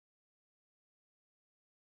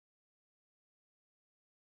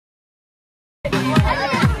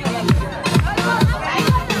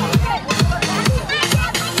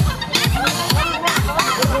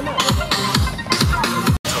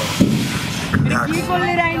কি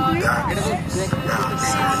করলি রাইন তুই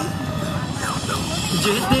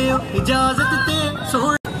যেতে ইজাজত দে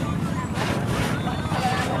সোন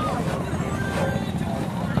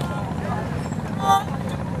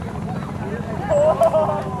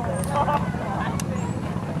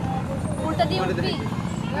উল্টা দিয়ে উঠবি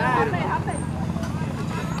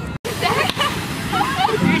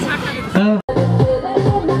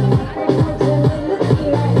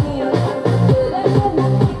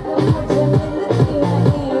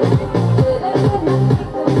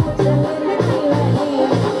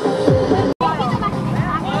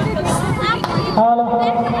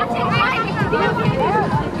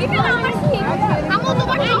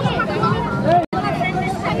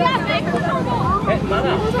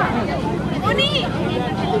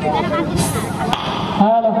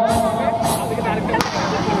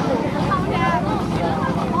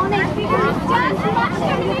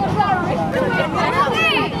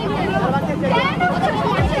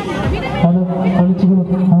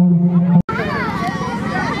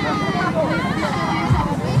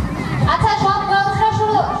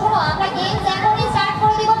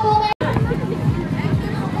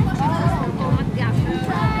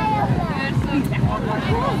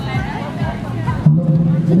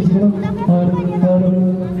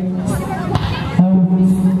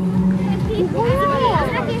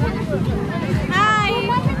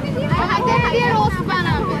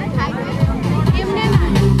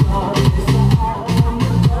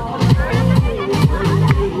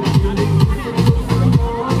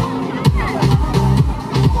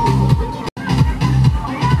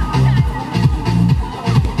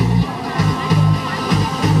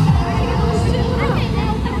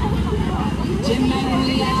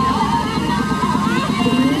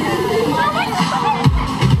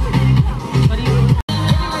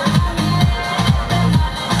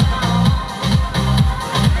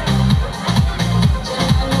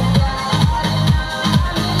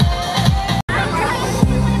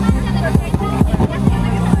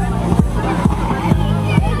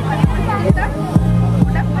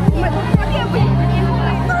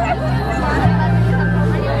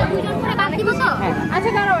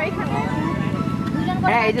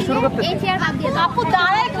এই চেয়ার বাদ দিয়ে আপু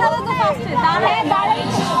দাঁড়ায় খেলো তো ফার্স্টে দাঁড়ায় দাঁড়ায়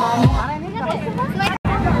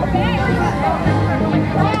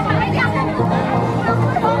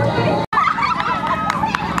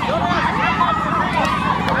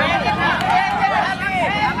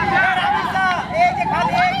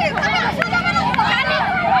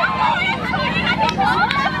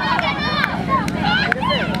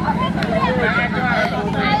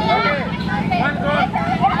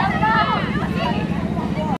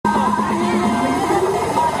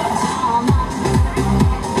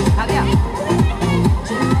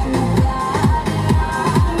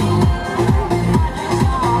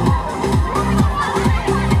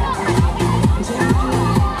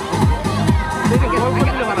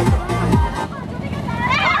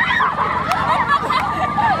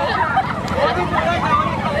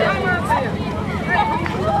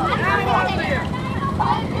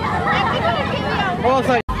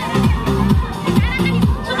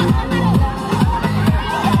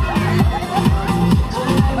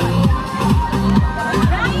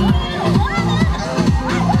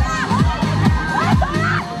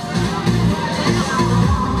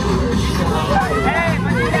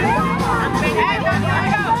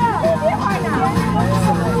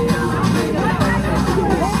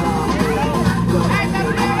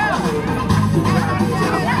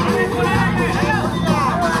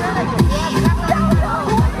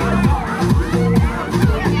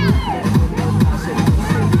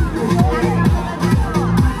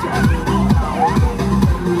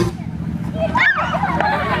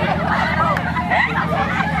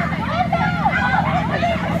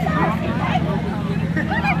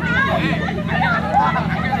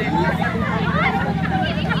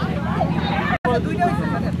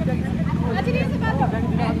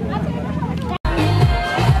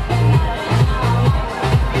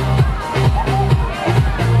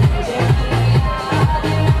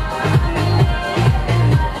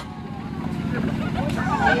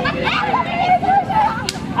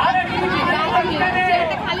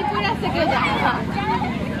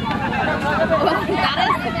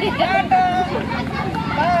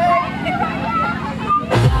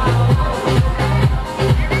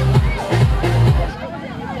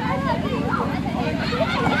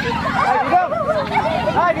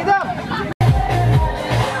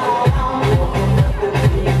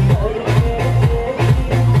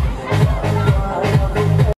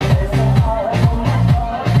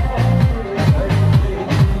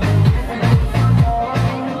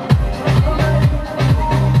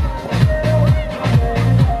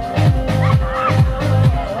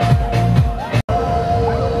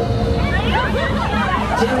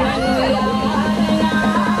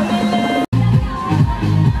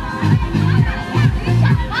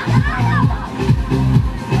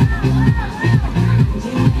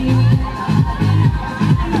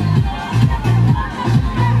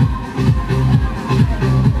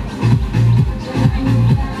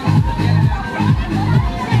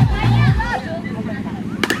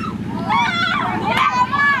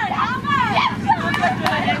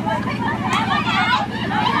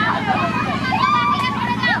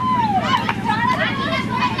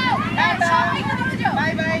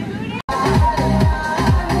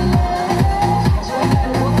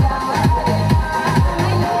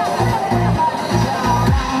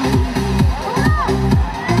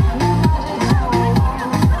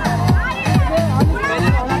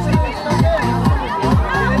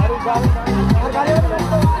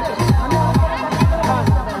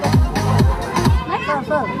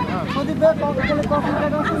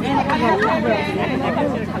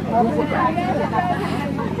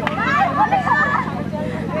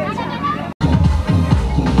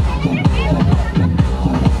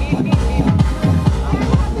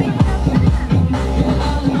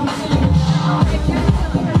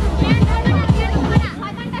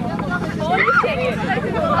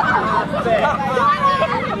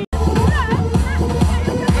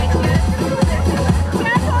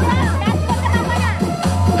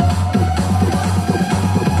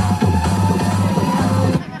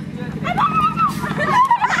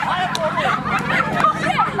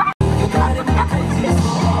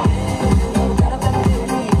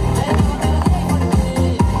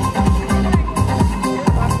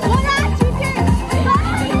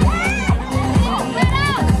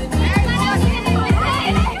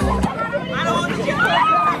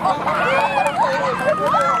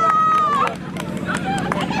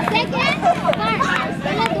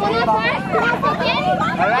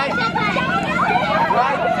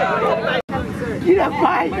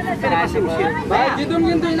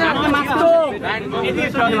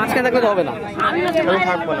মাঝখানে থাকলে হবে না,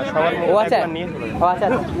 ও আচ্ছা ও আচ্ছা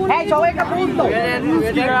সবাই একটা পোজ দাও,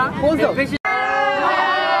 পোজ দাও।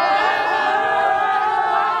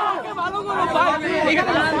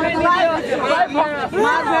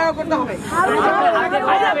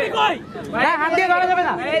 হাত দিয়ে ধরা যাবে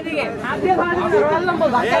না,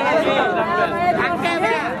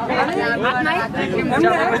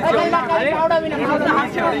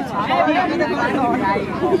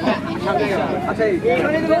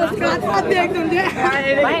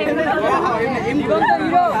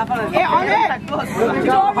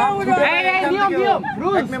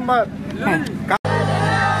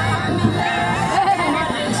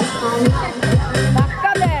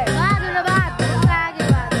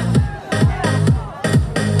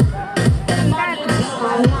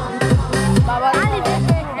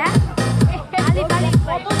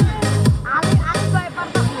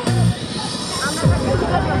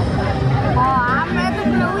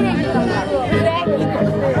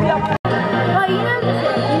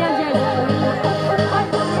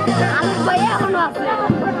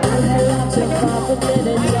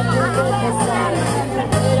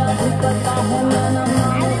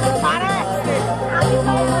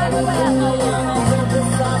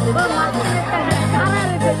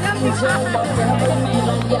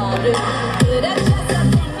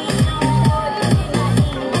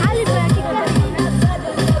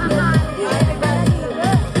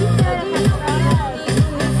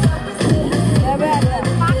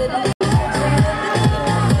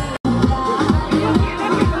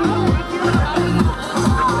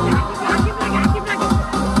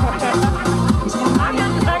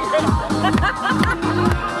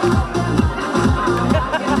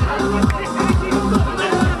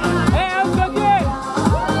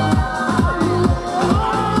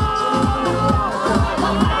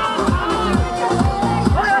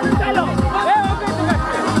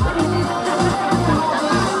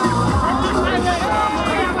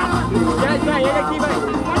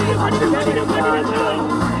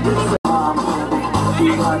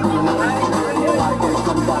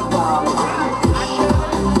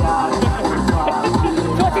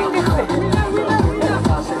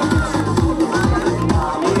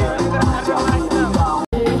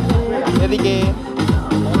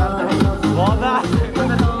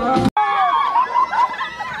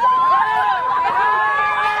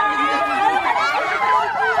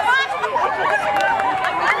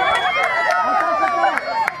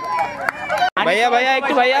 भैया भैया एक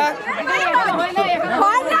भैया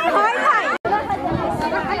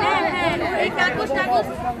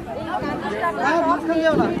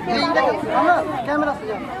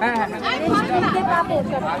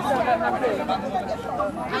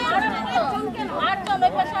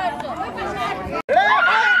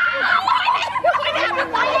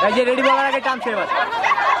रेडी बोला के टाइम से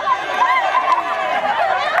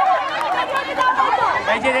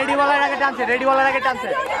रेडी वाला के टाइम से रेडी वाला के टाइम से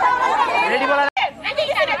रेडी वाला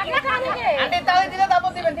आंटी ताले दिले दाबो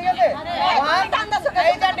दिबेन ठीक আছে ওয়ান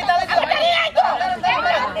এই যে আন্টি তালে দিলো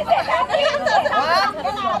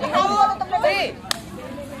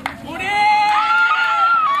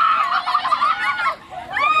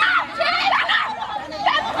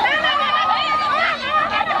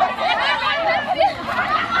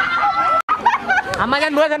আম্মা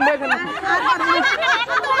জান বলেন বলেন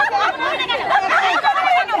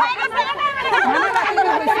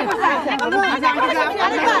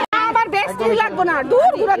আমার বেস্ট লাগবে না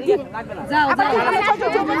দূর ঘুরে দি যাও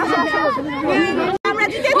আমরা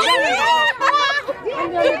জিতেছি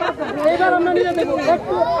এবার আমরা নিয়ে দেব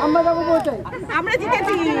আমরা যাব বলতে আমরা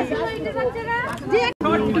জিতেছি জি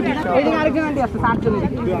এই আরেকজন আন্টি আছে 7 জন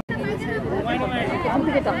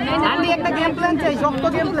আন্টি একটা গেম প্ল্যান চাই, শক্ত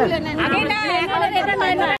গেম প্ল্যান।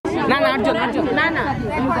 না না আটজন না না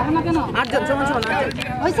আটজন সমান সমান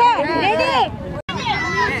হইছে রেডি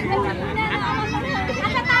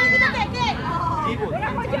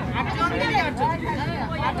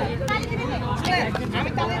আমি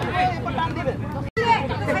তালে দিব এরপর টান দিবেন।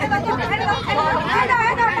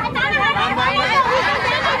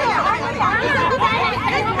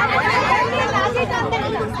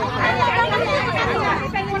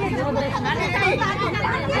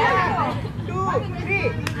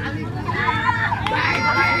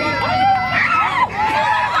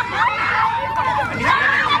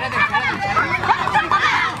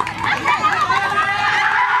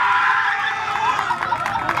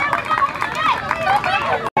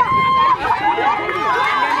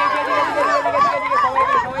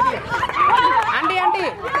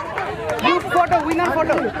 উইনার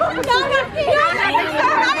ফটো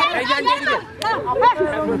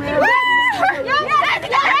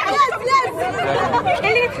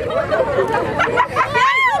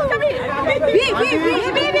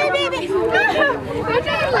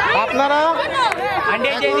আপনারা আন্টি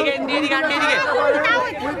এদিকে এদিকে আন্টি এদিকে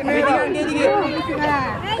এদিকে আন্টি এদিকে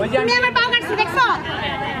ওই যে আন্টি আমার পা কাটছে দেখছো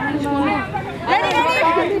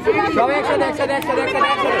সবাই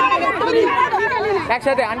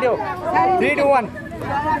একসাথে আন্টিও 3 2 1